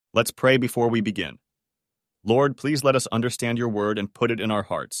Let's pray before we begin. Lord, please let us understand your word and put it in our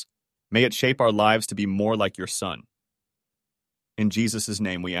hearts. May it shape our lives to be more like your Son. In Jesus'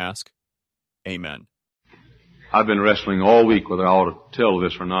 name we ask. Amen. I've been wrestling all week whether I ought to tell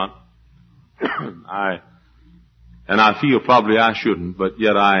this or not. I feel probably I shouldn't, but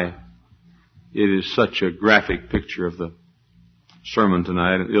yet it is such a graphic picture of the sermon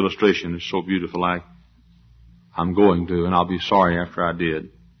tonight. An illustration is so beautiful. I'm going to, and I'll be sorry after I did.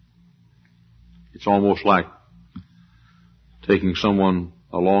 It's almost like taking someone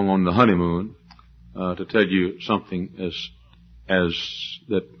along on the honeymoon to tell you something as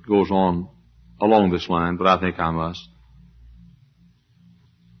that goes on along this line, but I think I must.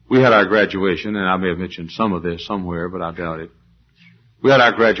 We had our graduation, and I may have mentioned some of this somewhere, but I doubt it. We had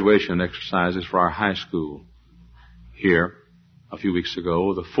our graduation exercises for our high school here a few weeks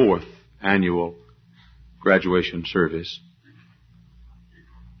ago, the 4th annual graduation service.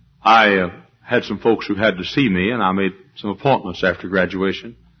 I had some folks who had to see me, and I made some appointments after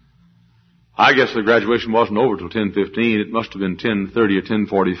graduation. I guess the graduation wasn't over till 10:15. It must have been 10:30 or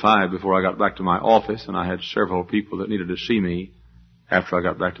 10:45 before I got back to my office, and I had several people that needed to see me after I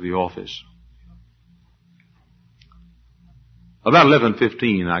got back to the office. About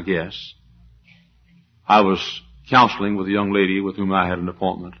 11:15, I guess, I was counseling with a young lady with whom I had an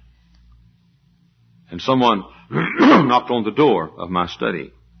appointment, and someone knocked on the door of my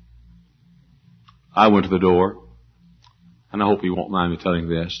study. I went to the door, and I hope you won't mind me telling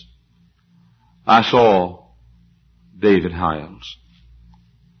this. I saw David Hyles.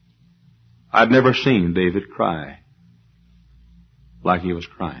 I'd never seen David cry like he was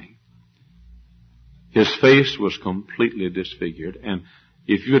crying. His face was completely disfigured, and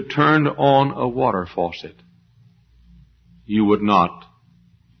if you had turned on a water faucet, you would not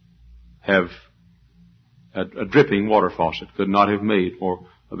have a dripping water faucet could not have made more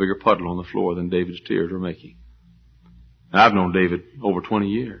a bigger puddle on the floor than David's tears were making. Now, I've known David over 20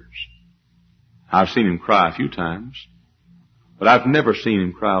 years. I've seen him cry a few times, but I've never seen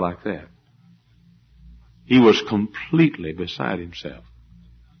him cry like that. He was completely beside himself.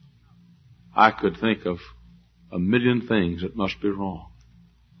 I could think of a million things that must be wrong.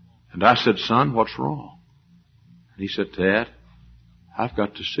 And I said, "Son, what's wrong?" And he said, "Dad, I've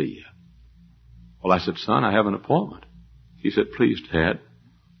got to see you." Well, I said, "Son, I have an appointment." He said, "Please, Dad,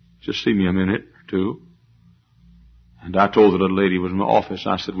 just see me a minute or two." And I told the little lady who was in my office,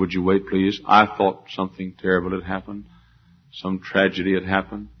 I said, "Would you wait, please?" I thought something terrible had happened. Some tragedy had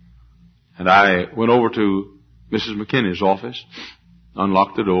happened. And I went over to Mrs. McKinney's office,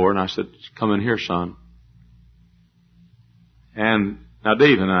 unlocked the door, and I said, "Come in here, son." And now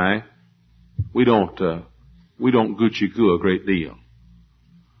Dave and I, we don't Gucci-goo a great deal.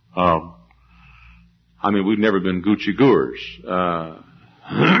 We've never been Gucci-gooers.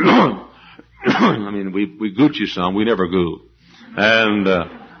 We Gucci some, we never goo. And,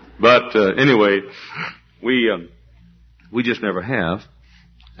 anyway, we just never have.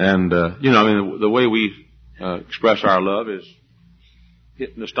 And, the way we, express our love is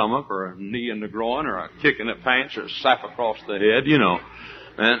hit in the stomach or a knee in the groin or a kick in the pants or a slap across the head,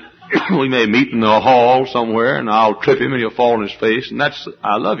 And we may meet in the hall somewhere and I'll trip him and he'll fall on his face. And that's,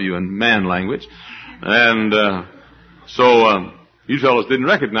 I love you in man language. And, you fellows didn't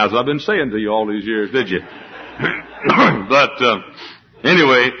recognize what I've been saying to you all these years, did you? But,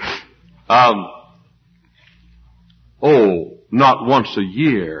 anyway, not once a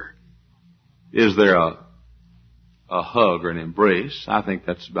year is there a hug or an embrace. I think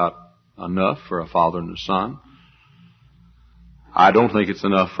that's about enough for a father and a son. I don't think it's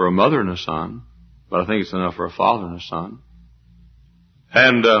enough for a mother and a son, but I think it's enough for a father and a son.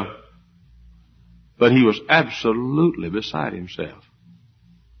 And, but he was absolutely beside himself.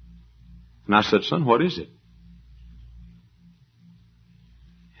 And I said, "Son, what is it?"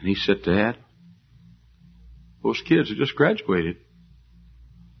 And he said, "Dad, those kids have just graduated."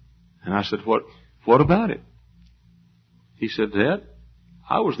 And I said, What about it?" He said, "Dad,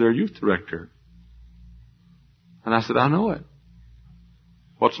 I was their youth director." And I said, "I know it.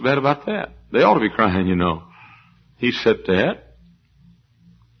 What's bad about that? They ought to be crying, He said, "Dad,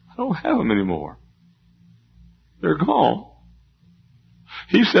 I don't have them anymore. They're gone."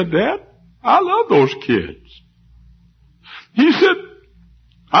 He said, "Dad, I love those kids." He said,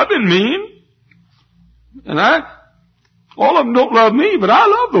 "I've been mean, and all of them don't love me, but I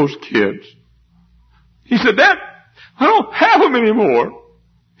love those kids." He said, "Dad, I don't have them anymore."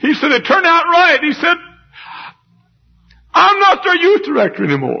 He said, "It turned out right." He said, "I'm not their youth director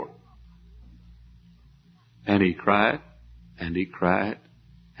anymore." And he cried, and he cried,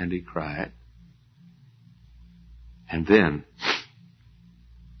 and he cried. And then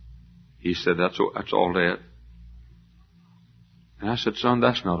He said, that's all, Dad. And I said, son,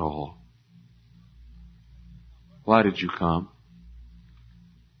 that's not all. Why did you come?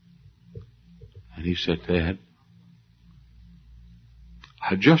 And he said, Dad,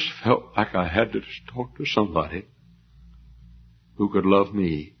 I just felt like I had to talk to somebody who could love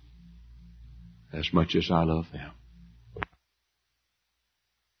me as much as I love them.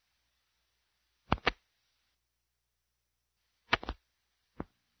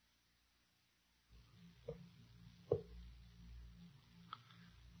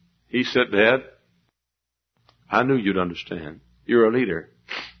 He said, Dad, I knew you'd understand. You're a leader.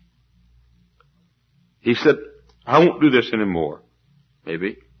 He said, I won't do this anymore.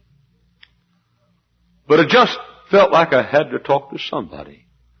 Maybe. But it just felt like I had to talk to somebody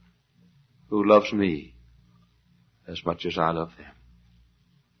who loves me as much as I love them.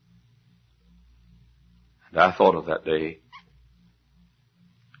 And I thought of that day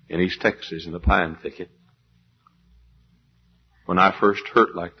in East Texas in the pine thicket when I first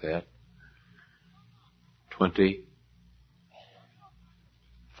hurt like that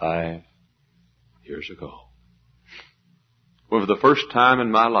 25 years ago. When for the first time in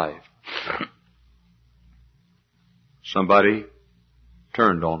my life, somebody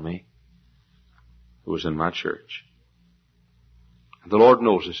turned on me who was in my church. The Lord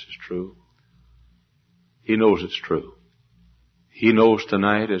knows this is true. He knows it's true. He knows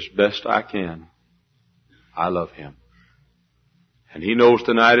tonight as best I can, I love Him. And He knows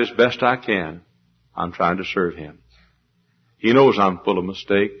tonight as best I can, I'm trying to serve Him. He knows I'm full of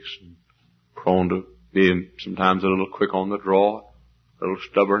mistakes, and prone to being sometimes a little quick on the draw, a little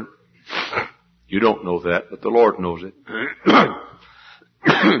stubborn. You don't know that, but the Lord knows it.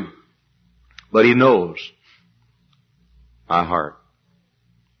 But He knows my heart.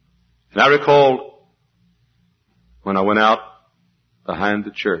 And I recall when I went out behind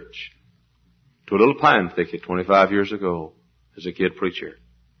the church to a little pine thicket 25 years ago as a kid preacher.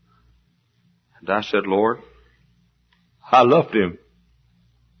 And I said, Lord, I loved Him.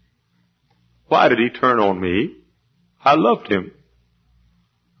 Why did He turn on me? I loved Him.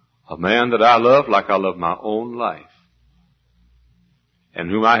 A man that I loved like I love my own life, and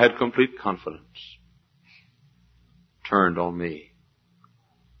whom I had complete confidence, turned on me.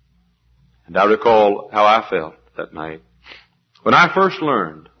 And I recall how I felt that night when I first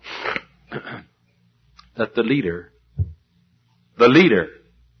learned that the leader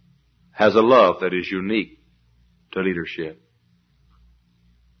has a love that is unique to leadership.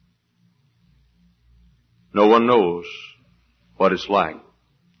 No one knows what it's like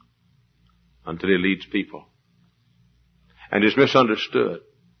until he leads people and is misunderstood.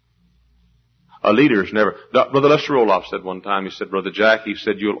 A leader's never... Brother Lester Roloff said one time, he said, Brother Jack, he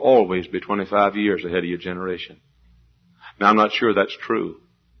said, you'll always be 25 years ahead of your generation. Now, I'm not sure that's true,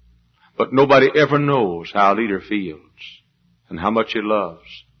 but nobody ever knows how a leader feels and how much he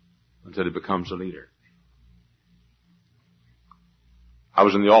loves until he becomes a leader. I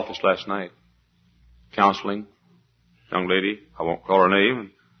was in the office last night counseling a young lady. I won't call her name,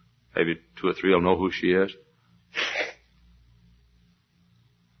 and maybe 2 or 3 will know who she is.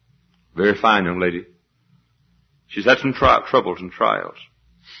 Very fine young lady. She's had some troubles and trials.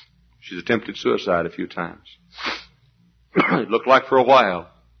 She's attempted suicide a few times. It looked like for a while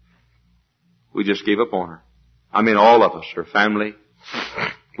we just gave up on her. I mean, all of us, her family,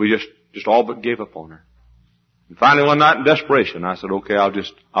 we just all but gave up on her. And finally one night in desperation, I said, okay, I'll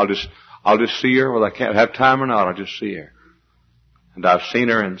just see her, whether I can't have time or not, I'll just see her. And I've seen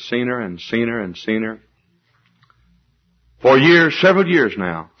her and seen her and seen her and seen her. For years, several years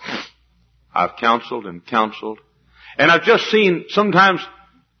now, I've counseled and counseled. And I've just seen sometimes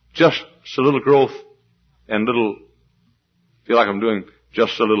just a little growth and feel like I'm doing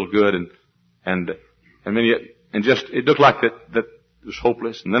just a little good and then yet, and just, it looked like that it was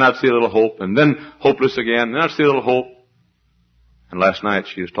hopeless. And then I'd see a little hope and then hopeless again. And then I'd see a little hope. And last night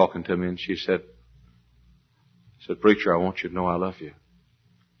she was talking to me and she said, Preacher, I want you to know I love you.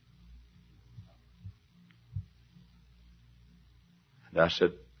 And I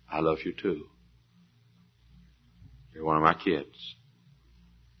said, I love you too. You're one of my kids.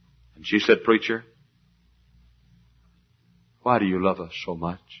 And she said, Preacher, why do you love us so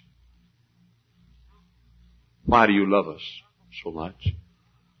much? Why do you love us so much?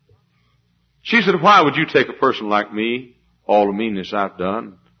 She said, why would you take a person like me, all the meanness I've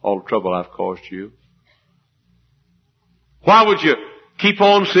done, all the trouble I've caused you? Why would you keep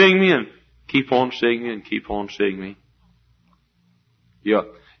on seeing me and keep on seeing me and keep on seeing me? You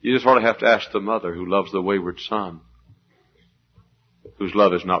just sort of have to ask the mother who loves the wayward son, whose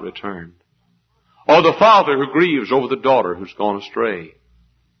love is not returned. Or the father who grieves over the daughter who's gone astray.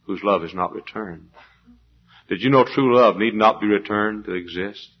 whose love is not returned. Did you know true love need not be returned to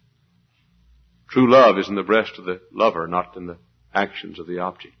exist? True love is in the breast of the lover, not in the actions of the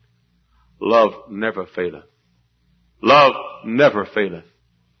object. Love never faileth. Love never faileth.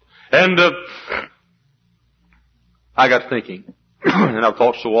 And I got thinking, and I've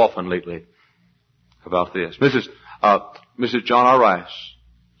thought so often lately about this. Mrs. John R. Rice,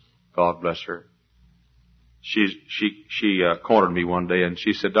 God bless her. She cornered me one day and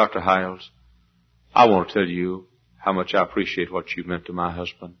she said, Dr. Hyles, I want to tell you how much I appreciate what you meant to my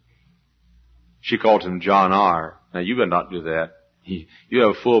husband. She called him John R. Now you better not do that. You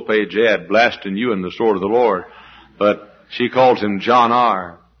have a full-page ad blasting you in the sword of the Lord. But she called him John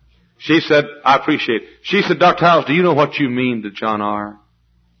R. She said, I appreciate it. She said, Dr. Hyles, do you know what you mean to John R?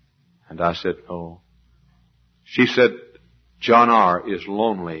 And I said, no. She said, John R. is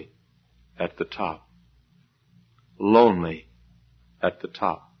lonely at the top. Lonely at the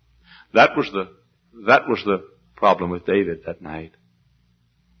top. That was the problem with David that night.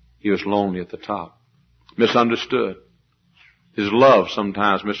 He was lonely at the top. Misunderstood. His love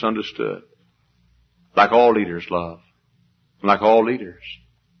sometimes misunderstood. Like all leaders love. Like all leaders.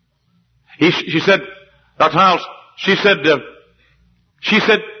 She said, Dr. Hyles, she said,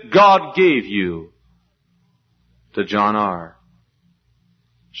 God gave you to John R.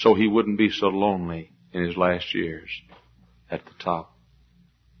 so he wouldn't be so lonely in his last years at the top.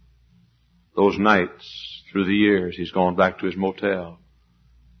 Those nights through the years he's gone back to his motel.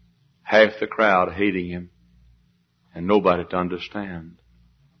 Half the crowd hating him and nobody to understand.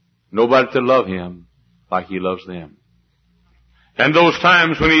 Nobody to love him like he loves them. And those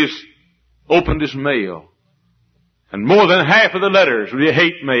times when he's opened his mail and more than half of the letters were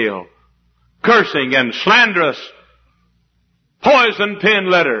hate mail, cursing and slanderous, poison pen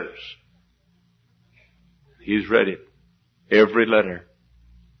letters. He's read it, every letter,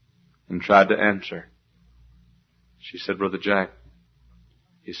 and tried to answer. She said, Brother Jack,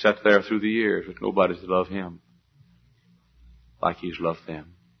 he sat there through the years with nobody to love him like he's loved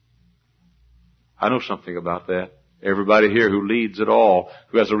them. I know something about that. Everybody here who leads at all,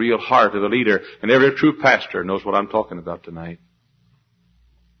 who has a real heart of a leader, and every true pastor knows what I'm talking about tonight.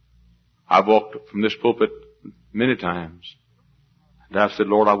 I've walked from this pulpit many times, and I've said,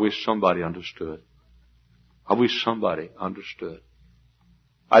 Lord, I wish somebody understood. I wish somebody understood.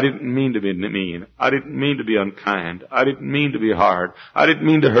 I didn't mean to be mean. I didn't mean to be unkind. I didn't mean to be hard. I didn't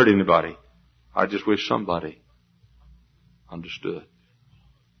mean to hurt anybody. I just wish somebody understood.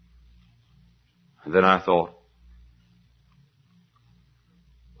 And then I thought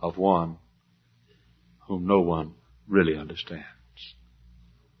of one whom no one really understands.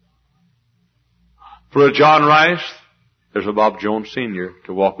 For a John Rice, there's a Bob Jones Sr.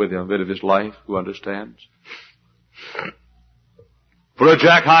 to walk with him a bit of his life who understands. For a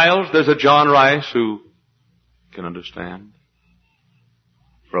Jack Hyles, there's a John Rice who can understand.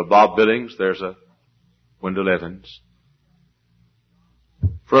 For a Bob Billings, there's a Wendell Evans.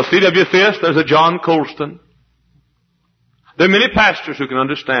 For a C.W. Fisk, there's a John Colston. There are many pastors who can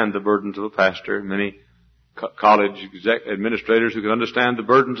understand the burdens of a pastor, many college administrators who can understand the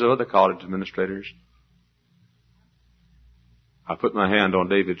burdens of other college administrators. I put my hand on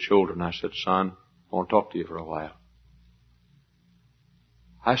David's shoulder and I said, Son, I want to talk to you for a while.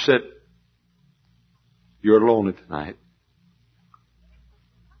 I said, you're lonely tonight.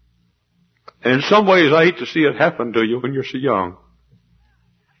 And in some ways I hate to see it happen to you when you're so young.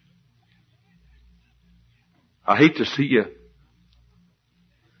 I hate to see you.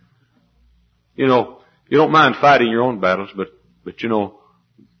 You know, you don't mind fighting your own battles, but you know,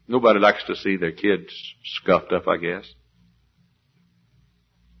 nobody likes to see their kids scuffed up, I guess.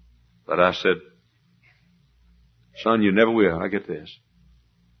 But I said, Son, you never will. I get this.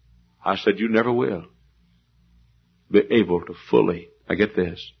 I said, you never will be able to fully, I get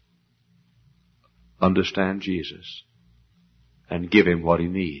this, understand Jesus and give him what he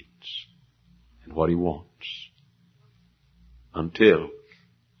needs and what he wants until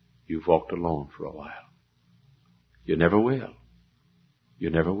you've walked alone for a while. You never will. You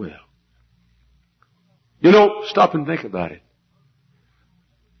never will. You know, stop and think about it.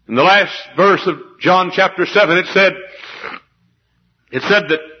 In the last verse of John chapter 7, it said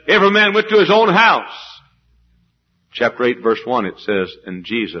that every man went to his own house. Chapter 8, verse 1, it says, and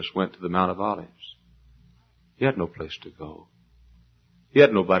Jesus went to the Mount of Olives. He had no place to go. He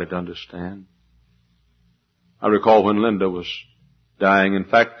had nobody to understand. I recall when Linda was dying. In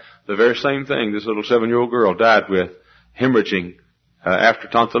fact, the very same thing this little 7-year-old girl died with, hemorrhaging after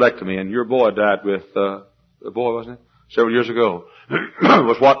tonsillectomy, and your boy died with, a boy, wasn't it? Several years ago,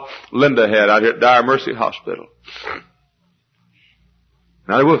 was what Linda had out here at Dire Mercy Hospital.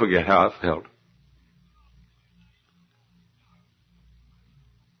 Now, I will forget how I felt.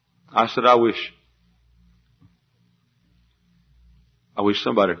 I said, I wish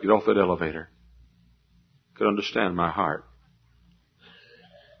somebody would get off that elevator, could understand my heart.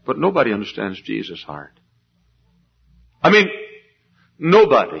 But nobody understands Jesus' heart. I mean,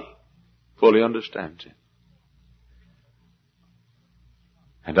 nobody fully understands Him.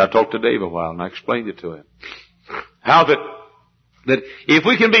 And I talked to Dave a while and I explained it to him. How that if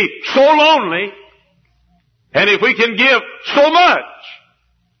we can be so lonely and if we can give so much,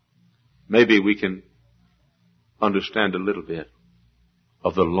 maybe we can understand a little bit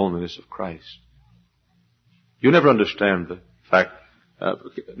of the loneliness of Christ. You never understand the fact,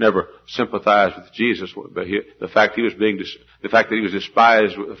 never sympathize with Jesus, the fact that He was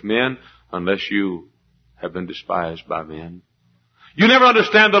despised of men, unless you have been despised by men. You never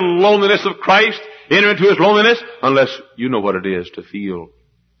understand the loneliness of Christ, enter into His loneliness, unless you know what it is to feel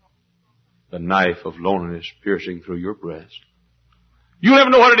the knife of loneliness piercing through your breast. You never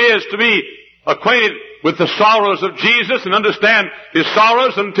know what it is to be acquainted with the sorrows of Jesus and understand His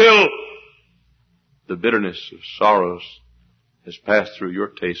sorrows until the bitterness of sorrows has passed through your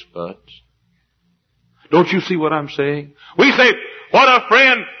taste buds. Don't you see what I'm saying? We say, what a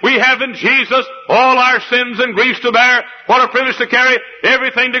friend we have in Jesus, all our sins and griefs to bear. What a privilege to carry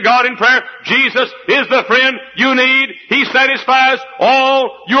everything to God in prayer. Jesus is the friend you need. He satisfies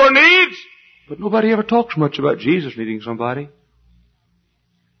all your needs. But nobody ever talks much about Jesus needing somebody.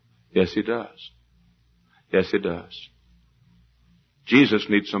 Yes, He does. Yes, He does. Jesus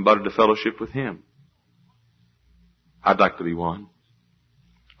needs somebody to fellowship with Him. I'd like to be one.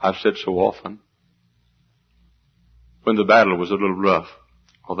 I've said so often, when the battle was a little rough,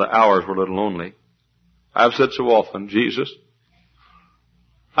 or the hours were a little lonely, I've said so often, Jesus,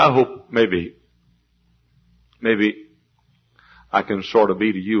 I hope maybe I can sort of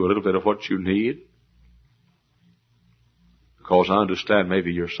be to you a little bit of what you need, because I understand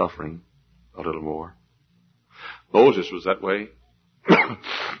maybe you're suffering a little more. Moses was that way.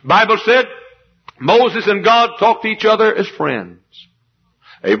 Bible said Moses and God talked to each other as friends.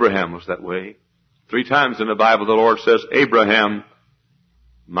 Abraham was that way. 3 times in the Bible the Lord says, Abraham,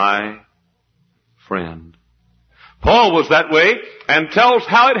 my friend. Paul was that way and tells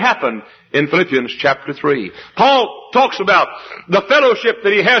how it happened in Philippians chapter 3. Paul talks about the fellowship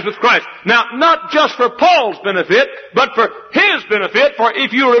that he has with Christ. Now, not just for Paul's benefit, but for his benefit. For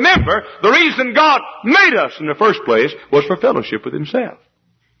if you remember, the reason God made us in the first place was for fellowship with Himself.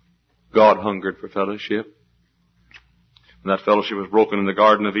 God hungered for fellowship. When that fellowship was broken in the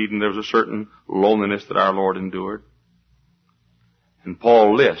Garden of Eden, there was a certain loneliness that our Lord endured. And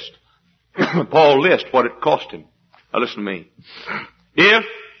Paul lists what it cost Him. Now listen to me. If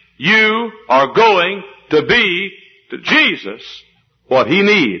you are going to be to Jesus what He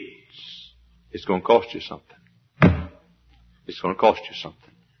needs, it's going to cost you something. It's going to cost you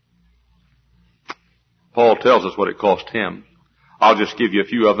something. Paul tells us what it cost him. I'll just give you a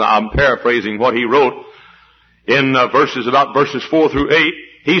few of them. I'm paraphrasing what he wrote in verses 4 through 8.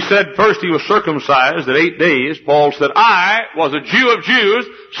 He said first he was circumcised at 8 days. Paul said, I was a Jew of Jews,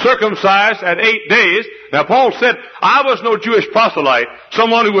 circumcised at 8 days. Now Paul said, I was no Jewish proselyte,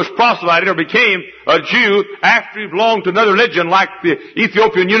 someone who was proselyted or became a Jew after he belonged to another religion like the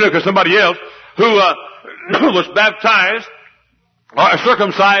Ethiopian eunuch or somebody else who was baptized or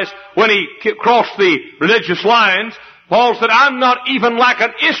circumcised when he crossed the religious lines. Paul said, I'm not even like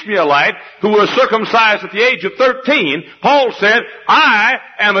an Ishmaelite who was circumcised at the age of 13. Paul said, I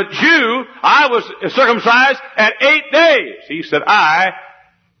am a Jew. I was circumcised at 8 days. He said, I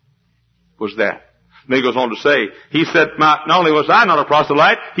was that. And he goes on to say, he said, not only was I not a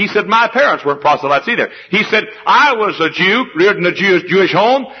proselyte, he said, my parents weren't proselytes either. He said, I was a Jew, reared in a Jewish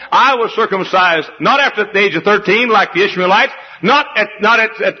home. I was circumcised not after the age of 13 like the Ishmaelites, not at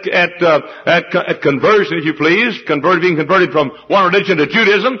conversion, if you please, being converted from one religion to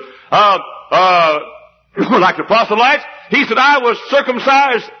Judaism, like the proselytes. He said, I was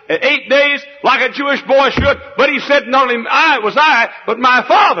circumcised at 8 days like a Jewish boy should. But he said, not only I, but my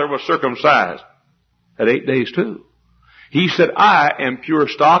father was circumcised at 8 days too. He said, I am pure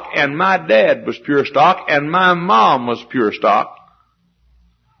stock, and my dad was pure stock, and my mom was pure stock.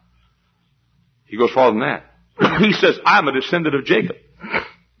 He goes farther than that. He says, I'm a descendant of Jacob.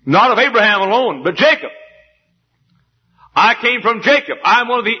 Not of Abraham alone, but Jacob. I came from Jacob. I'm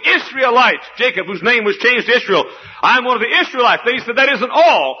one of the Israelites. Jacob, whose name was changed to Israel. I'm one of the Israelites. They said, that isn't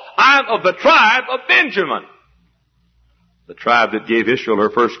all. I'm of the tribe of Benjamin. The tribe that gave Israel her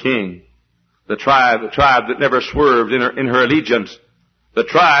first king. The tribe that never swerved in her allegiance. The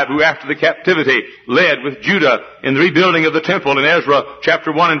tribe who after the captivity led with Judah in the rebuilding of the temple in Ezra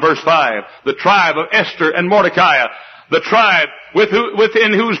chapter 1 and verse 5. The tribe of Esther and Mordecai. The tribe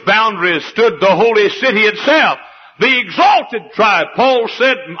within whose boundaries stood the holy city itself. The exalted tribe. Paul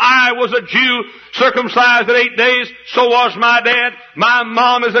said, I was a Jew, circumcised at 8 days. So was my dad. My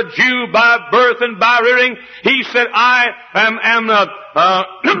mom is a Jew by birth and by rearing. He said, I am a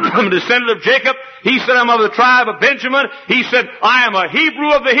descendant of Jacob. He said, I'm of the tribe of Benjamin. He said, I am a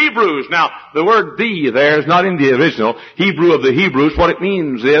Hebrew of the Hebrews. Now, the word "the" there is not in the original. Hebrew of the Hebrews. What it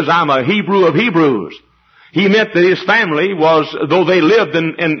means is, I'm a Hebrew of Hebrews. He meant that his family was, though they lived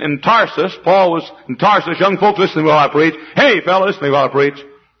in Tarsus, Paul was in Tarsus. Young folks, listen while I preach. Hey, fellas, listen to me while I preach.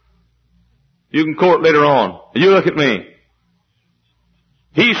 You can court later on. You look at me.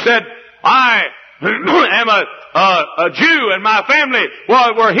 He said, I am a Jew, and my family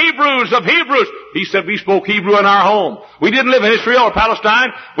were Hebrews of Hebrews. He said, we spoke Hebrew in our home. We didn't live in Israel or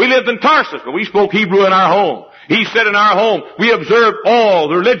Palestine. We lived in Tarsus, but we spoke Hebrew in our home. He said, in our home, we observed all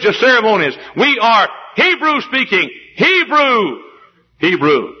the religious ceremonies. We are Hebrew speaking. Hebrew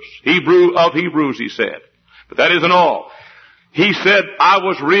of Hebrews, he said. But that isn't all. He said, I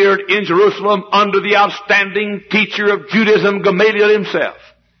was reared in Jerusalem under the outstanding teacher of Judaism, Gamaliel himself.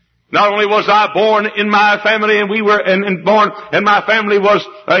 Not only was I born in my family, and my family was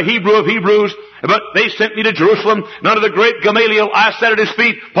a Hebrew of Hebrews, but they sent me to Jerusalem, and under the great Gamaliel, I sat at his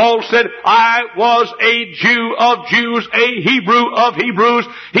feet. Paul said, I was a Jew of Jews, a Hebrew of Hebrews.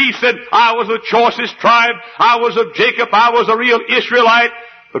 He said, I was the choicest tribe. I was of Jacob. I was a real Israelite.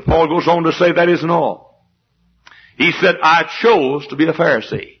 But Paul goes on to say that isn't all. He said, I chose to be a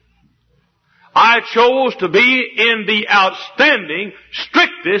Pharisee. I chose to be in the outstanding,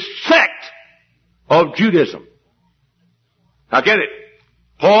 strictest sect of Judaism. Now get it.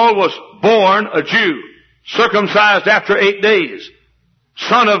 Paul was born a Jew, circumcised after 8 days,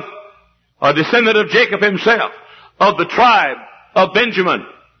 son of a descendant of Jacob himself, of the tribe of Benjamin,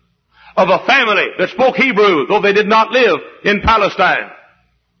 of a family that spoke Hebrew, though they did not live in Palestine.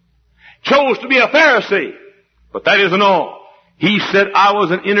 Chose to be a Pharisee, but that isn't all. He said, I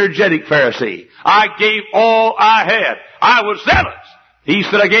was an energetic Pharisee. I gave all I had. I was zealous. He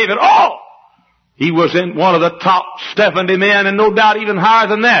said, I gave it all. He was in one of the top 70 men, and no doubt even higher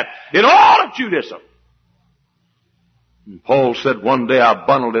than that, in all of Judaism. And Paul said, one day I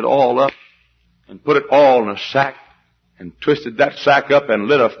bundled it all up and put it all in a sack and twisted that sack up and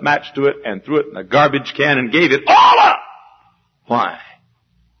lit a match to it and threw it in a garbage can and gave it all up. Why?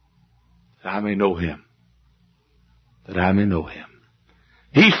 That I may know him. That I may know him.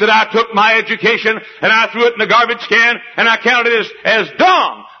 He said, I took my education and I threw it in the garbage can and I counted it as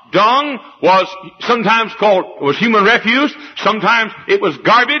dung. Dung was sometimes was human refuse. Sometimes it was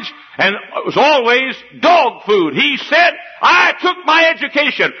garbage, and it was always dog food. He said, I took my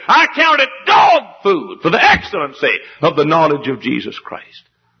education. I counted dog food for the excellency of the knowledge of Jesus Christ.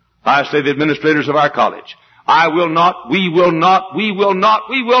 I say, the administrators of our college, we will not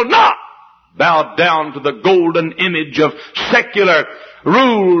bow down to the golden image of secular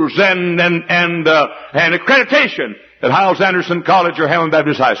rules and accreditation at Hyles Anderson College or Hammond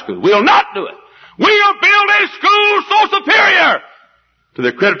Baptist High School. We'll not do it. We'll build a school so superior to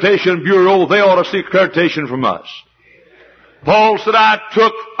the accreditation bureau, they ought to see accreditation from us. Paul said, I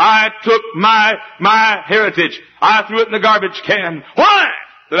took my heritage. I threw it in the garbage can. Why?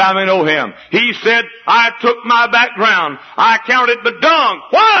 That I may know him. He said, I took my background. I counted the dung.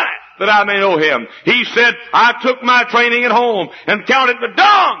 Why? That I may know him. He said, I took my training at home and counted the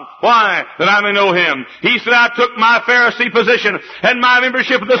dung. Why? That I may know him. He said, I took my Pharisee position and my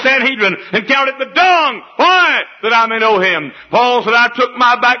membership of the Sanhedrin and counted the dung. Why? That I may know him. Paul said, I took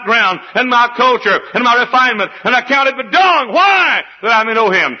my background and my culture and my refinement and I counted the dung. Why? That I may know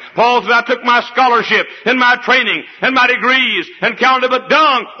him. Paul said, I took my scholarship and my training and my degrees and counted the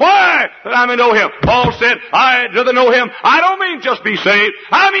dung. Why? That I may know him. Paul said, I'd rather know him. I don't mean just be saved.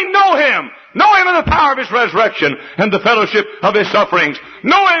 I mean know him. Know him in the power of his resurrection and the fellowship of his sufferings.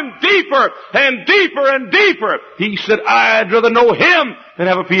 Know him deeper and deeper and deeper. He said, I'd rather know him than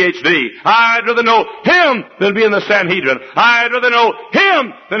have a PhD. I'd rather know him than be in the Sanhedrin. I'd rather know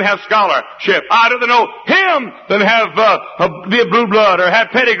him than have scholarship. I'd rather know him than be a blue blood or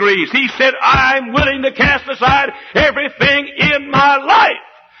have pedigrees. He said, I'm willing to cast aside everything in my life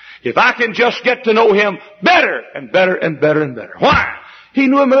if I can just get to know him better and better and better and better. Why? He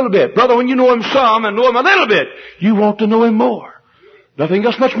knew him a little bit. Brother, when you know him some and know him a little bit, you want to know him more. Nothing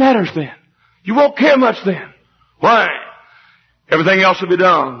else much matters then. You won't care much then. Why? Everything else will be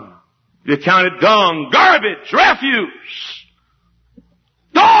done. You counted dung, garbage, refuse,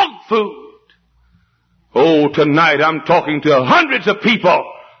 dog food. Oh, tonight I'm talking to hundreds of people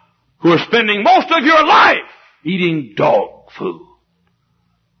who are spending most of your life eating dog food.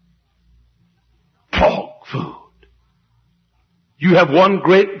 Dog food. You have one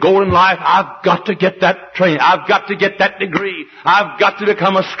great goal in life. I've got to get that training. I've got to get that degree. I've got to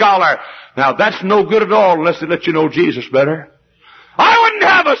become a scholar. Now that's no good at all unless they let you know Jesus better. I wouldn't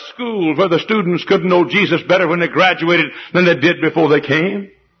have a school where the students couldn't know Jesus better when they graduated than they did before they came.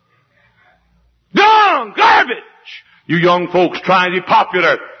 Dung! Garbage! You young folks trying to be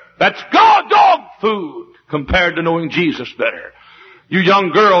popular. That's dog food compared to knowing Jesus better. You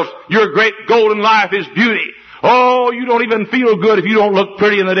young girls, your great goal in life is beauty. Oh, you don't even feel good if you don't look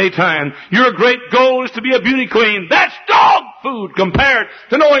pretty in the daytime. Your great goal is to be a beauty queen. That's dog food compared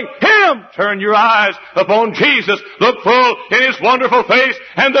to knowing Him. Turn your eyes upon Jesus. Look full in His wonderful face,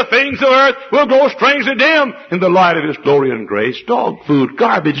 and the things of earth will grow strangely dim in the light of His glory and grace. Dog food,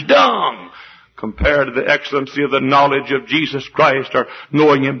 garbage, dung, compared to the excellency of the knowledge of Jesus Christ, or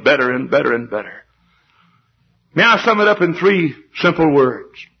knowing Him better and better and better. May I sum it up in 3 simple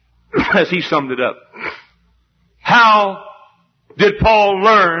words, as he summed it up. How did Paul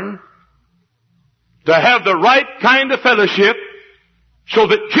learn to have the right kind of fellowship so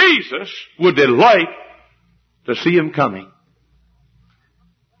that Jesus would delight to see him coming? In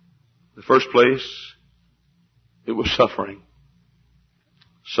the first place, it was suffering.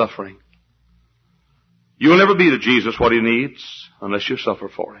 Suffering. You will never be to Jesus what He needs unless you suffer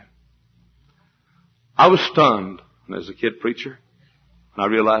for Him. I was stunned as a kid preacher when I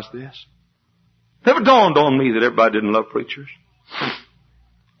realized this. It never dawned on me that everybody didn't love preachers.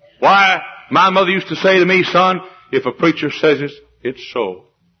 Why, my mother used to say to me, son, if a preacher says it, it's so.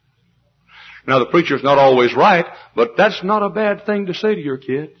 Now, the preacher's not always right, but that's not a bad thing to say to your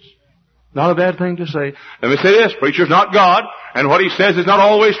kids. Not a bad thing to say. Let me say this, preacher's not God, and what he says is not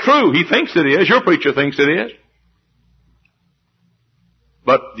always true. He thinks it is. Your preacher thinks it is.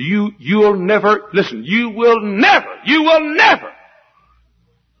 But you'll never, listen, you will never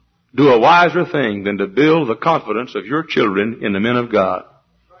do a wiser thing than to build the confidence of your children in the men of God.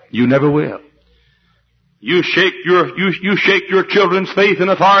 You never will. You shake your children's faith and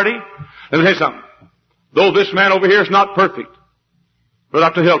authority. Let me tell you something. Though this man over here is not perfect, Brother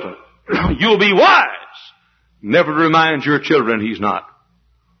Dr. Hilton, you'll be wise never to remind your children he's not.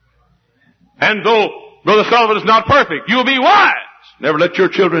 And though Brother Sullivan is not perfect, you'll be wise never let your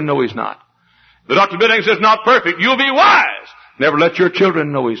children know he's not. The Dr. Billings is not perfect, you'll be wise never let your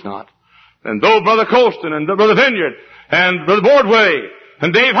children know he's not. And though Brother Colston and Brother Vineyard and Brother Boardway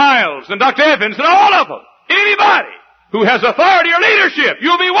and Dave Hyles and Dr. Evans and all of them, anybody who has authority or leadership,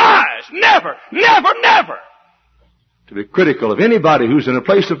 you'll be wise never to be critical of anybody who's in a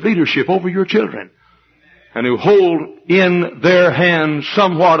place of leadership over your children and who hold in their hands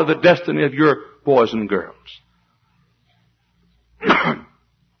somewhat of the destiny of your boys and girls.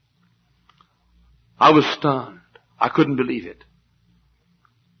 I was stunned. I couldn't believe it.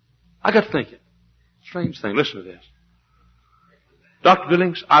 I got thinking. Strange thing. Listen to this. Dr.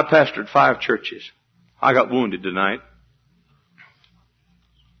 Billings, I pastored 5 churches. I got wounded tonight.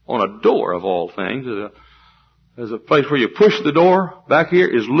 On a door of all things. There's a place where you push the door. Back here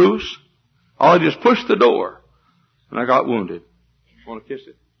is loose. All I just pushed the door. And I got wounded. Want to kiss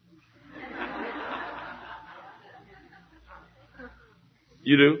it?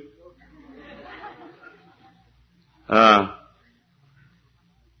 You do? But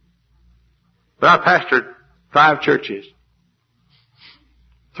I pastored 5 churches.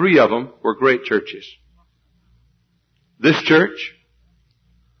 3 of them were great churches. This church,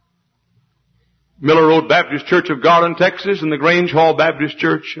 Miller Road Baptist Church of Garland, Texas, and the Grange Hall Baptist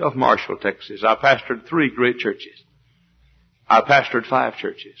Church of Marshall, Texas. I pastored 3 great churches. I pastored 5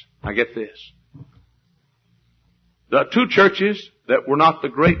 churches. Now get this. The 2 churches that were not the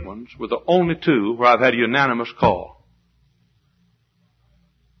great ones were the only 2 where I've had a unanimous call.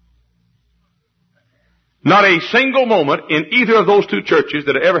 Not a single moment in either of those 2 churches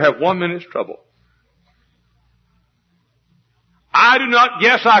did I ever have 1 minute's trouble. I do not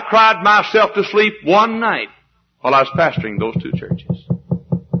guess I cried myself to sleep one night while I was pastoring those 2 churches.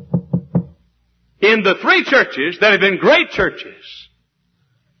 In the 3 churches that have been great churches,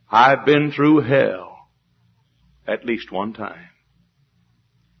 I've been through hell at least one time.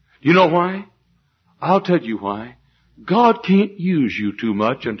 Do you know why? I'll tell you why. God can't use you too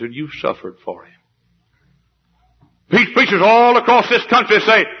much until you've suffered for Him. Preachers all across this country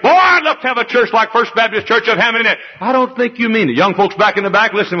say, boy, I'd love to have a church like First Baptist Church of Hammond in it. I don't think you mean it. Young folks back in the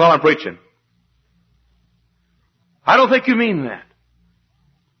back, listen while I'm preaching. I don't think you mean that.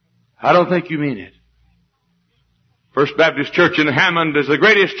 I don't think you mean it. First Baptist Church in Hammond is the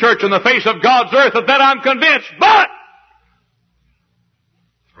greatest church on the face of God's earth. Of that I'm convinced. But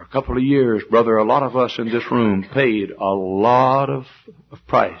for a couple of years, brother, a lot of us in this room paid a lot of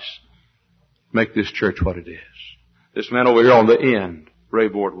price to make this church what it is. This man over here on the end, Ray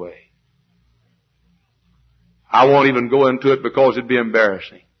Bordway. I won't even go into it because it'd be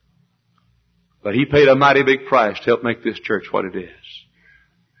embarrassing. But he paid a mighty big price to help make this church what it is.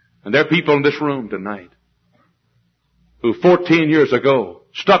 And there are people in this room tonight who 14 years ago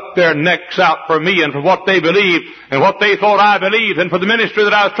stuck their necks out for me and for what they believed and what they thought I believed and for the ministry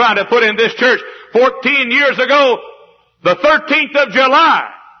that I was trying to put in this church. 14 years ago, the 13th of July,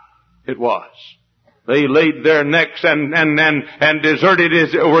 it was. They laid their necks and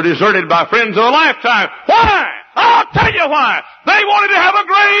were deserted by friends of a lifetime. Why? I'll tell you why. They wanted to have a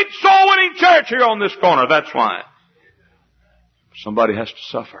great soul-winning church here on this corner. That's why. Somebody has to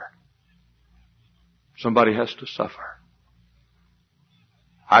suffer. Somebody has to suffer.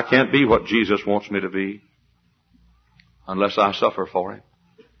 I can't be what Jesus wants me to be unless I suffer for Him.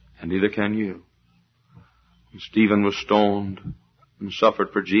 And neither can you. When Stephen was stoned and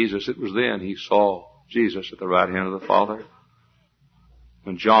suffered for Jesus, it was then he saw Jesus at the right hand of the Father.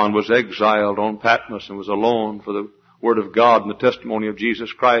 When John was exiled on Patmos and was alone for the Word of God and the testimony of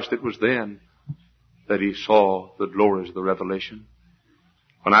Jesus Christ, it was then that he saw the glories of the revelation.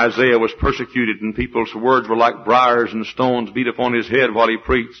 When Isaiah was persecuted and people's words were like briars and stones beat upon his head while he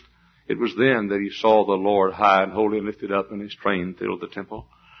preached, it was then that he saw the Lord high and holy and lifted up, and His train filled the temple.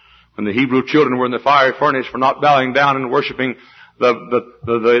 When the Hebrew children were in the fiery furnace for not bowing down and worshiping the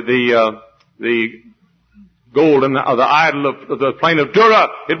gold and the idol of the plain of Dura,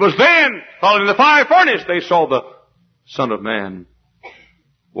 it was then, following the fiery furnace, they saw the Son of Man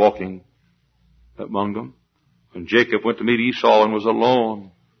walking among them. When Jacob went to meet Esau and was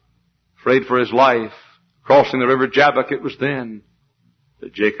alone, afraid for his life, crossing the river Jabbok, it was then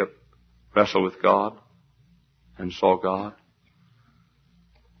that Jacob wrestled with God and saw God.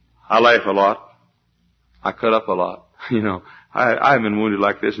 I laugh a lot. I cut up a lot. You know, I haven't been wounded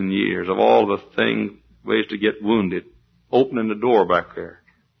like this in years. Of all the ways to get wounded, opening the door back there.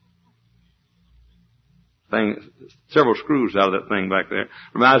 Several screws out of that thing back there.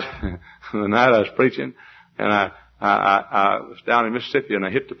 Reminds me of the night I was preaching, and I was down in Mississippi, and I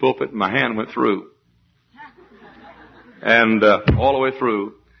hit the pulpit, and my hand went through. And all the way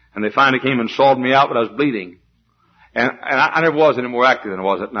through. And they finally came and sawed me out, but I was bleeding. And I never was any more active than I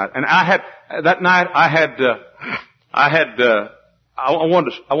was that night. And I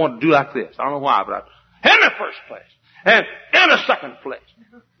wanted to do like this. I don't know why, but in the first place, and in the second place.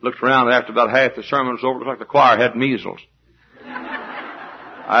 Looked around, and after about half the sermon was over, it looked like the choir had measles.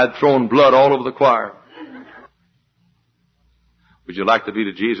 I had thrown blood all over the choir. Would you like to be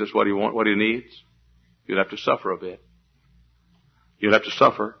to Jesus what He needs? You'd have to suffer a bit. You'd have to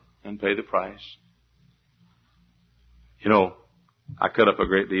suffer and pay the price. You know, I cut up a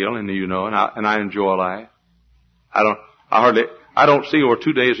great deal, and you know, and I enjoy life. I don't see over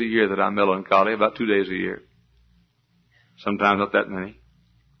 2 days a year that I'm melancholy, about 2 days a year. Sometimes not that many.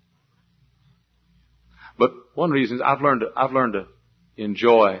 But one reason is I've learned to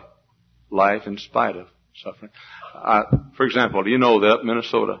enjoy life in spite of suffering. For example, do you know that up in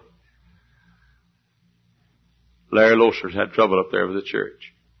Minnesota, Larry Loeser's had trouble up there with the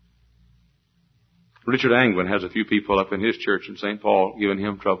church. Richard Angwin has a few people up in his church in St. Paul giving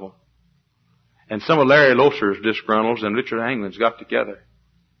him trouble. And some of Larry Loeser's disgruntles and Richard Angwin's got together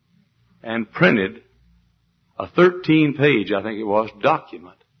and printed a 13-page, I think it was,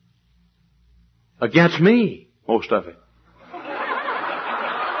 document against me, most of it.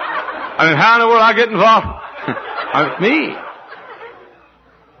 I mean, how in the world I get involved? Me.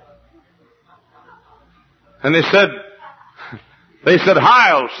 And they said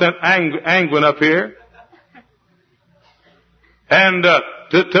Hyles sent Angwin up here, and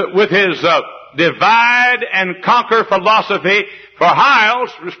with his divide and conquer philosophy, for Hyles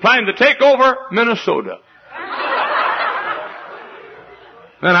was planning to take over Minnesota.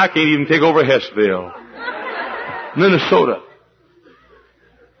 And I can't even take over Hessville, Minnesota.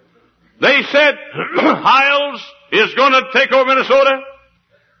 They said Hyles is going to take over Minnesota.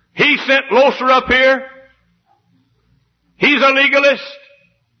 He sent Loeser up here. He's a legalist.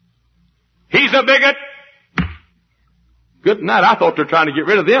 He's a bigot. Good night. I thought they were trying to get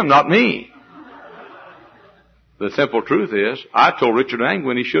rid of them, not me. The simple truth is, I told Richard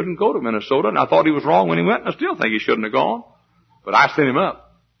Angwin he shouldn't go to Minnesota, and I thought he was wrong when he went, and I still think he shouldn't have gone. But I sent him up.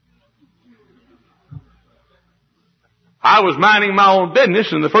 I was minding my own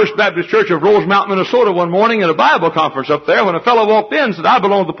business in the First Baptist Church of Rosemount, Minnesota one morning at a Bible conference up there when a fellow walked in and said, I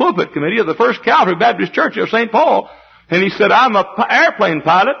belong to the pulpit committee of the First Calvary Baptist Church of St. Paul. And he said, I'm an airplane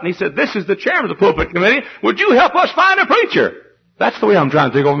pilot. And he said, this is the chairman of the pulpit committee. Would you help us find a preacher? That's the way I'm trying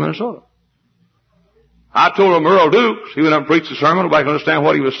to take over Minnesota. I told him Earl Dukes. He went up and preached the sermon. Nobody could understand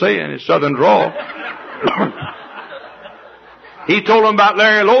what he was saying, his southern drawl. He told him about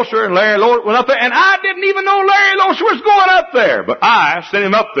Larry Loesser, and Larry Loesser went up there, and I didn't even know Larry Loesser was going up there. But I sent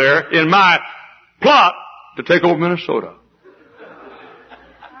him up there in my plot to take over Minnesota.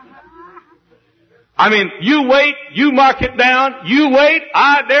 I mean, you wait, you mark it down, you wait,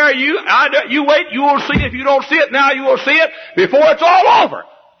 I dare you, you wait, you will see. If you don't see it now, you will see it before it's all over.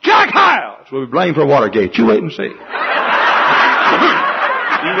 Jack Hyles will be blamed for Watergate. You wait and see. You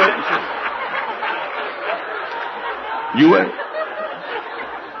wait and see. You wait.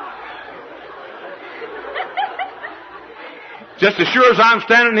 Just as sure as I'm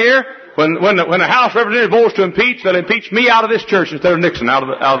standing here, when the House representative votes to impeach, they'll impeach me out of this church instead of Nixon out of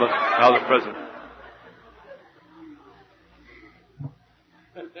the president.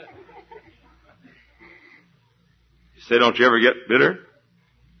 You say, don't you ever get bitter?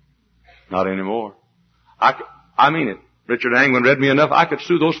 Not anymore. I mean it. Richard Angwin read me enough. I could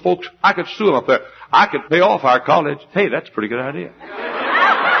sue those folks. I could sue them up there. I could pay off our college. Hey, that's a pretty good idea.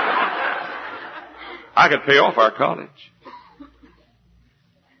 I could pay off our college.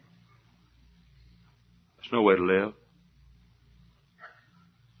 There's no way to live.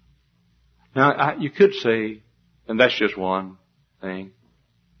 Now, you could say, and that's just one thing,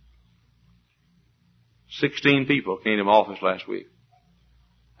 16 people came to my office last week.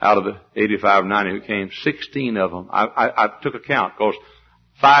 Out of the 85 or 90 who came, 16 of them, I took a count because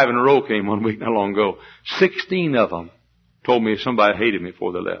 5 in a row came one week not long ago. 16 of them told me somebody hated me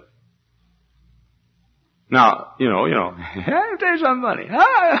before they left. Now, you know, I'll tell you something funny.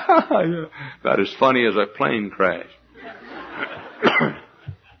 About as funny as a plane crash.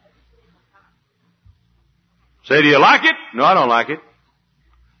 Say, do you like it? No, I don't like it.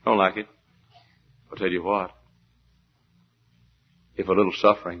 Don't like it. I'll tell you what. If a little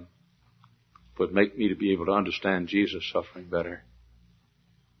suffering would make me to be able to understand Jesus' suffering better,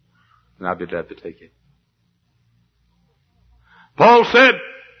 then I'd be glad to take it. Paul said,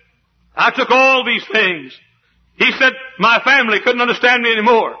 I took all these things. He said, my family couldn't understand me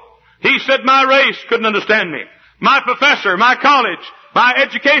anymore. He said, my race couldn't understand me. My professor, my college, my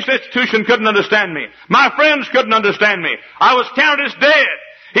education institution couldn't understand me. My friends couldn't understand me. I was counted as dead.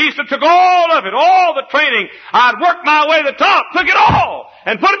 He said, took all of it, all the training. I'd worked my way to the top, took it all,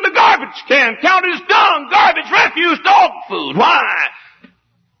 and put it in the garbage can, counted as dung, garbage, refuse, dog food. Why?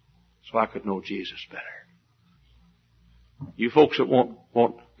 So I could know Jesus better. You folks that won't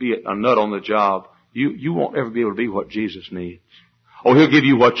be a nut on the job, you won't ever be able to be what Jesus needs. Oh, He'll give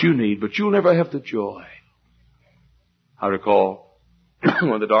you what you need, but you'll never have the joy. I recall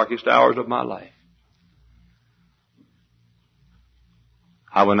one of the darkest hours of my life.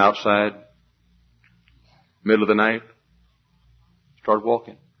 I went outside, middle of the night, started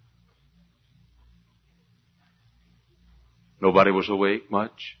walking. Nobody was awake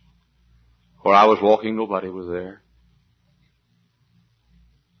much. Where I was walking, nobody was there.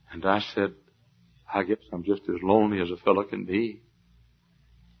 And I said, I guess I'm just as lonely as a fellow can be.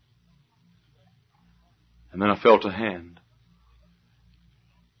 And then I felt a hand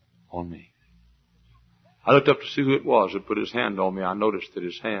on me. I looked up to see who it was that put his hand on me. I noticed that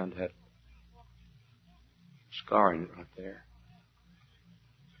his hand had a scar in it right there.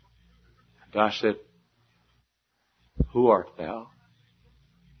 And I said, who art thou?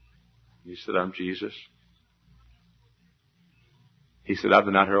 He said, I'm Jesus. He said, I've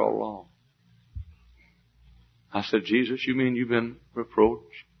been out here all along. I said, Jesus, you mean you've been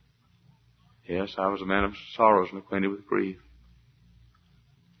reproached? Yes, I was a man of sorrows and acquainted with grief.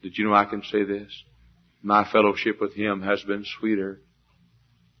 Did you know I can say this? My fellowship with Him has been sweeter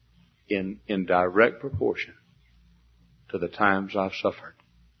in direct proportion to the times I've suffered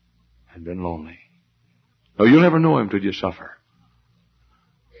and been lonely. No, you'll never know Him till you suffer.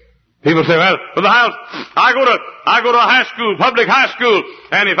 People say, well, Brother Hyles, I go to a high school, public high school,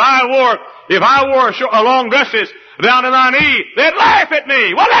 and if I wore long dresses down to my knee, they'd laugh at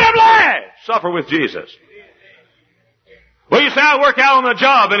me. Well, let them laugh. Suffer with Jesus. Well, you say I work out on the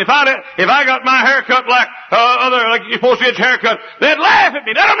job, and if I got my hair cut like you're supposed to get your hair cut, they'd laugh at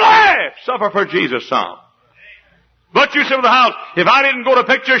me. Let them laugh. Suffer for Jesus some. But you say to the house, if I didn't go to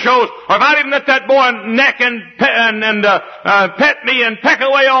picture shows, or if I didn't let that boy neck and pet me and peck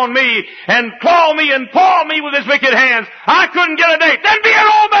away on me and claw me and paw me with his wicked hands, I couldn't get a date. Then be an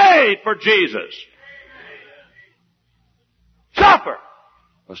old maid for Jesus. Suffer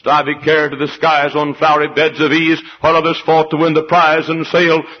Must I be carried to the skies on flowery beds of ease, while others fought to win the prize and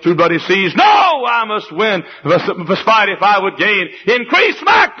sail through bloody seas? No, I must win, must fight if I would gain. Increase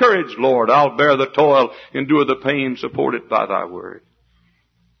my courage, Lord. I'll bear the toil, endure the pain, supported by thy word.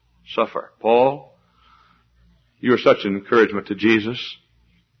 Suffer. Paul, you are such an encouragement to Jesus.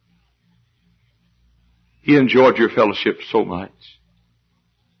 He enjoyed your fellowship so much.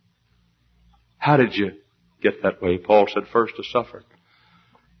 How did you get that way? Paul said, first I suffered.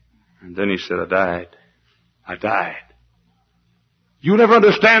 And then he said, I died. I died. You never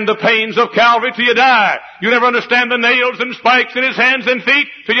understand the pains of Calvary till you die. You never understand the nails and spikes in his hands and feet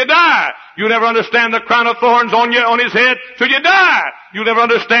till you die. You never understand the crown of thorns on his head till you die. You never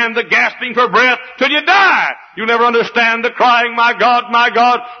understand the gasping for breath till you die. You never understand the crying, my God,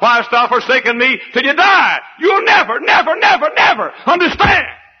 why hast thou forsaken me, till you die. You'll never understand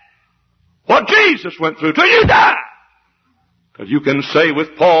what Jesus went through till you die. Till you can say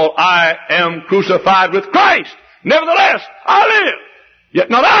with Paul, I am crucified with Christ. Nevertheless, I live. Yet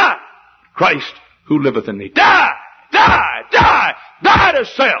not I, Christ who liveth in me. Die to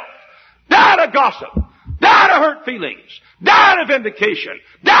self. Die to gossip. Die to hurt feelings. Die to vindication.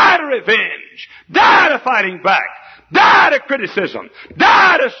 Die to revenge. Die to fighting back. Die to criticism.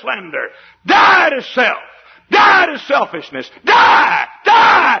 Die to slander. Die to self. Die to selfishness. Die.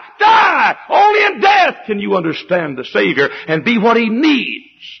 Only in death can you understand the Savior and be what He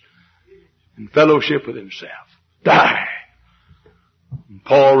needs in fellowship with Himself. Die.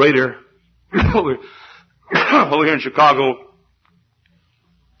 Paul Rader, over here in Chicago,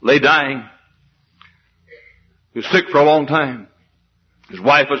 lay dying. He was sick for a long time. His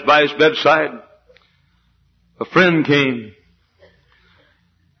wife was by his bedside. A friend came.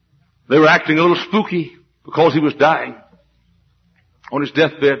 They were acting a little spooky because he was dying. On his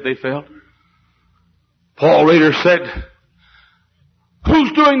deathbed, they felt. Paul Rader said,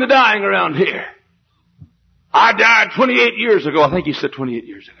 who's doing the dying around here? I died 28 years ago. I think he said 28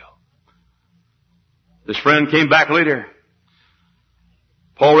 years ago. This friend came back later.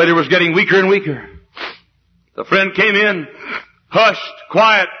 Paul Rader was getting weaker and weaker. The friend came in, hushed,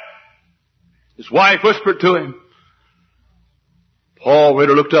 quiet. His wife whispered to him. Paul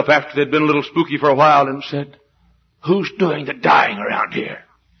Rader looked up after they'd been a little spooky for a while and said, who's doing the dying around here?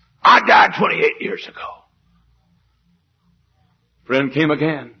 I died 28 years ago. Friend came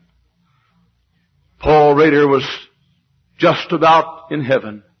again. Paul Rader was just about in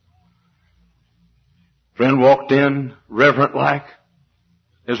heaven. Friend walked in, reverent like,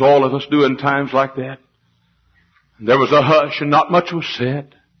 as all of us do in times like that. And there was a hush and not much was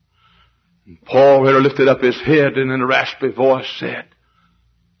said. And Paul Rader lifted up his head and in a raspy voice said,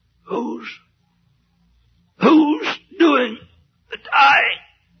 Who's doing the dying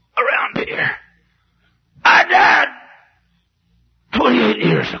around here? I died 28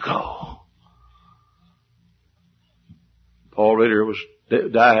 years ago. Paul Rader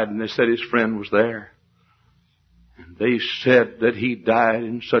died, and they said his friend was there. And they said that he died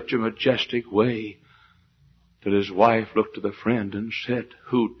in such a majestic way that his wife looked to the friend and said,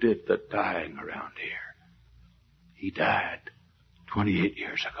 who did the dying around here? He died 28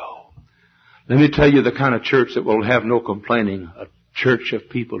 years ago. Let me tell you the kind of church that will have no complaining, a church of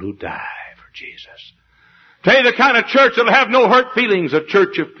people who die for Jesus. Tell you the kind of church that will have no hurt feelings, a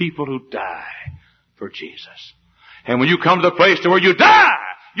church of people who die for Jesus. And when you come to the place to where you die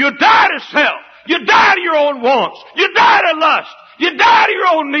to self. You die to your own wants. You die to lust. You die to your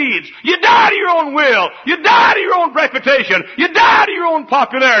own needs. You die to your own will. You die to your own reputation. You die to your own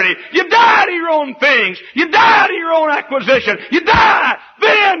popularity. You die to your own things. You die to your own acquisition. You die.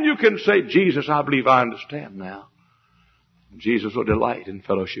 Then you can say, Jesus, I believe I understand now. Jesus will delight in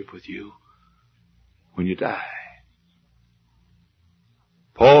fellowship with you when you die.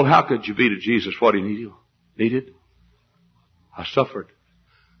 Paul, how could you be to Jesus what He needed? I suffered.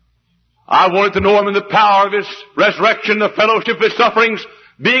 I wanted to know Him in the power of His resurrection, the fellowship of His sufferings,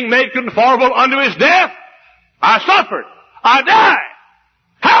 being made conformable unto His death. I suffered. I died.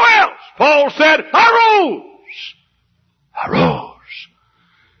 How else? Paul said, I rose.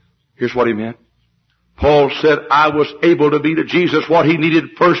 Here's what he meant. Paul said, I was able to be to Jesus what He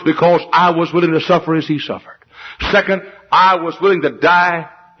needed first because I was willing to suffer as He suffered. Second, I was willing to die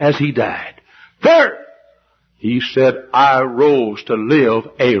as He died. Third, he said, I rose to live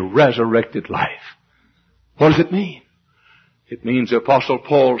a resurrected life. What does it mean? It means the Apostle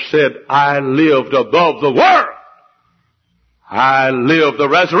Paul said, I lived above the world. I lived the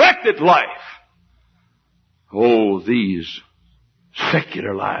resurrected life. Oh, these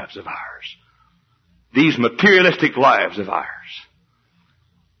secular lives of ours. These materialistic lives of ours.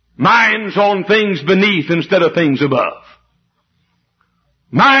 Minds on things beneath instead of things above.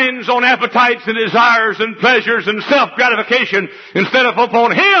 minds on appetites and desires and pleasures and self-gratification instead of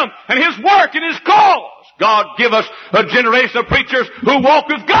upon Him and His work and His cause. God give us a generation of preachers who walk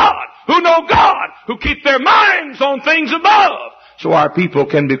with God, who know God, who keep their minds on things above, so our people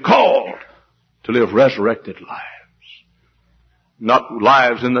can be called to live resurrected lives. Not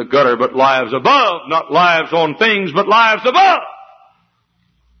lives in the gutter, but lives above. Not lives on things, but lives above.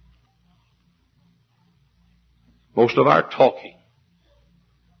 Most of our talking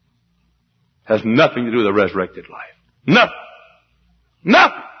has nothing to do with a resurrected life. Nothing.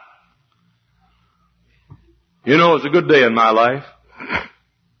 Nothing. You know, it's a good day in my life.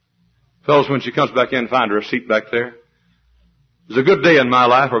 Fellas, when she comes back in, find her a seat back there. It's a good day in my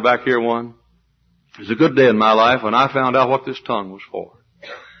life, or back here one. It's a good day in my life when I found out what this tongue was for.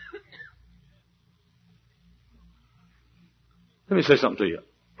 Let me say something to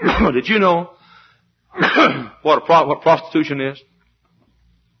you. Did you know what prostitution is?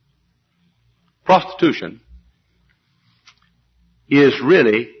 Prostitution is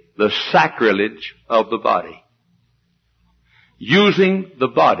really the sacrilege of the body. Using the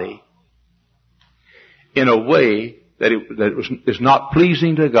body in a way that is not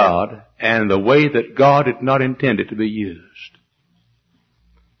pleasing to God, and the way that God did not intend it to be used.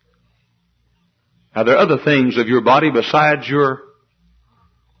 Now, there are other things of your body besides your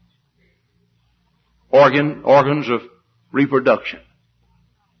organs of reproduction.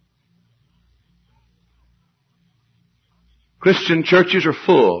 Christian churches are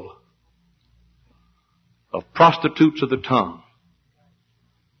full of prostitutes of the tongue.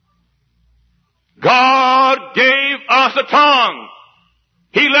 God gave us a tongue.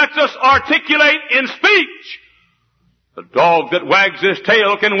 He lets us articulate in speech. The dog that wags his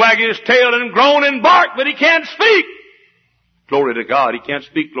tail can wag his tail and groan and bark, but he can't speak. Glory to God. He can't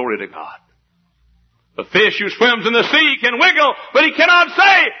speak. Glory to God. The fish who swims in the sea can wiggle, but he cannot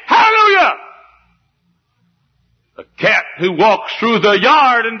say, hallelujah. The cat who walks through the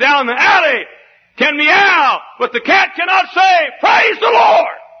yard and down the alley can meow, but the cat cannot say, praise the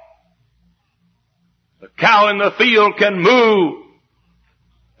Lord. The cow in the field can moo,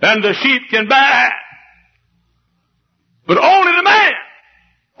 and the sheep can baa. But only the man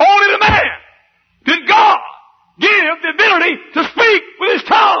did God give the ability to speak with his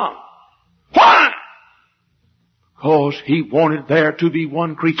tongue. Why? Because He wanted there to be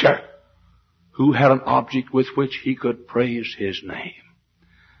one creature who had an object with which He could praise His name.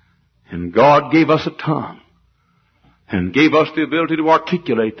 And God gave us a tongue, and gave us the ability to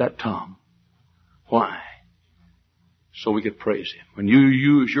articulate that tongue. Why? So we could praise Him. When you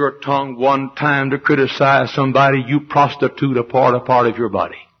use your tongue one time to criticize somebody, you prostitute a part of your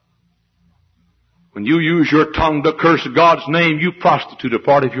body. When you use your tongue to curse God's name, you prostitute a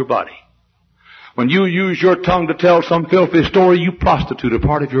part of your body. When you use your tongue to tell some filthy story, you prostitute a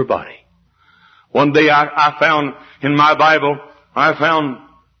part of your body. One day I found in my Bible, I found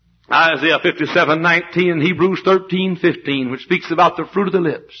Isaiah 57:19 and Hebrews 13:15, which speaks about the fruit of the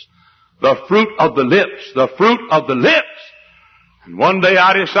lips. The fruit of the lips. The fruit of the lips. And one day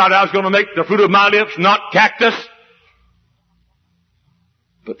I decided I was going to make the fruit of my lips not cactus,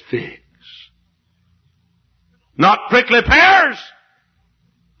 but figs. Not prickly pears,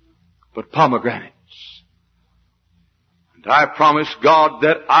 but pomegranates. And I promised God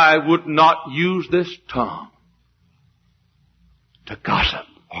that I would not use this tongue to gossip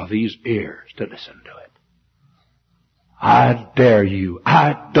or these ears to listen to it. I dare you,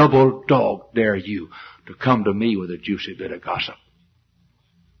 I double dog dare you to come to me with a juicy bit of gossip.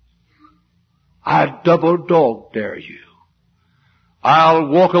 I double dog dare you. I'll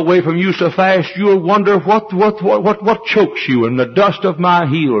walk away from you so fast you'll wonder what chokes you in the dust of my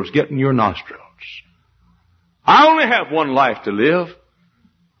heels getting your nostrils. I only have one life to live.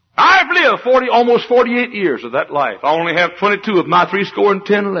 I've lived almost 48 years of that life. I only have 22 of my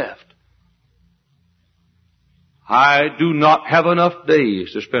 70 left. I do not have enough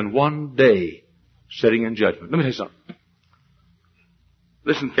days to spend one day sitting in judgment. Let me tell you something.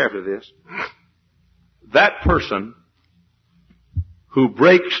 Listen carefully to this. That person who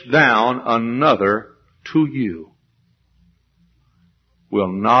breaks down another to you will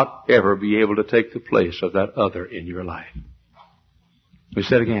not ever be able to take the place of that other in your life. Let me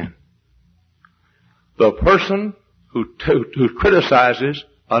say it again. The person who criticizes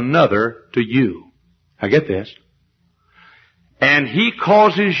another to you. Now get this. And he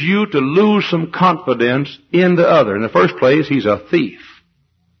causes you to lose some confidence in the other. In the first place, he's a thief.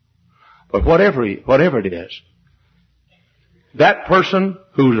 But whatever it is, that person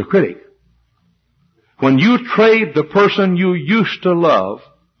who's a critic, when you trade the person you used to love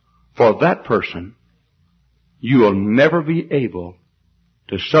for that person, you will never be able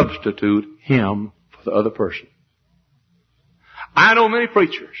to substitute him for the other person. I know many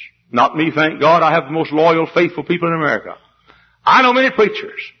preachers, not me, thank God, I have the most loyal, faithful people in America. I know many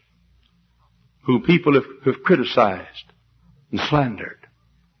preachers who people have criticized and slandered.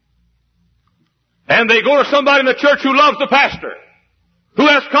 And they go to somebody in the church who loves the pastor, who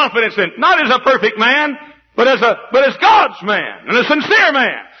has confidence in, not as a perfect man, but as God's man, and a sincere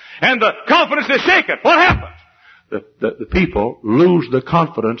man. And the confidence is shaken. What happens? The people lose the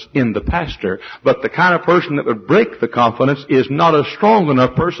confidence in the pastor, but the kind of person that would break the confidence is not a strong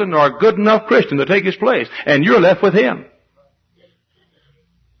enough person or a good enough Christian to take his place. And you're left with him.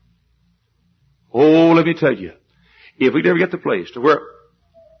 Oh, let me tell you, if we'd ever get the place to where,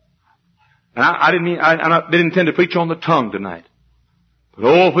 and I didn't intend to preach on the tongue tonight, but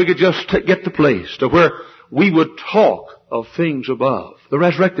oh, if we could just get the place to where we would talk of things above the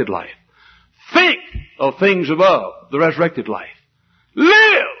resurrected life. Think of things above the resurrected life.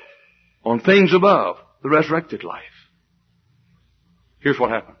 Live on things above the resurrected life. Here's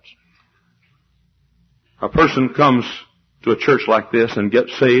what happens. A person comes to a church like this and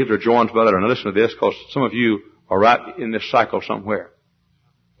gets saved or joins by there. Now listen to this, because some of you are right in this cycle somewhere.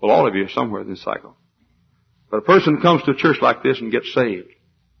 Well, all of you are somewhere in this cycle. But a person comes to a church like this and gets saved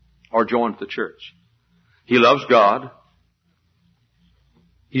or joins the church. He loves God.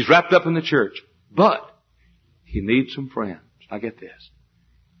 He's wrapped up in the church. But he needs some friends. Now get this.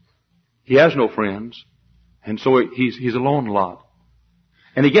 He has no friends. And so he's alone a lot.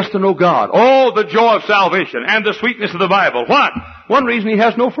 And he gets to know God. Oh, the joy of salvation and the sweetness of the Bible. What? One reason he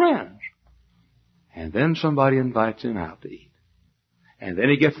has no friends. And then somebody invites him out to eat. And then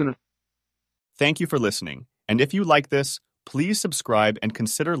he gets in a... Thank you for listening. And if you like this, please subscribe and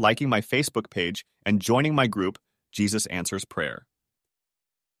consider liking my Facebook page and joining my group, Jesus Answers Prayer.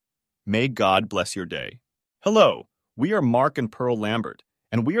 May God bless your day. Hello, we are Mark and Pearl Lambert,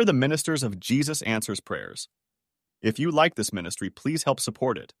 and we are the ministers of Jesus Answers Prayers. If you like this ministry, please help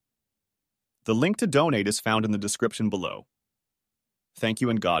support it. The link to donate is found in the description below. Thank you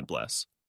and God bless.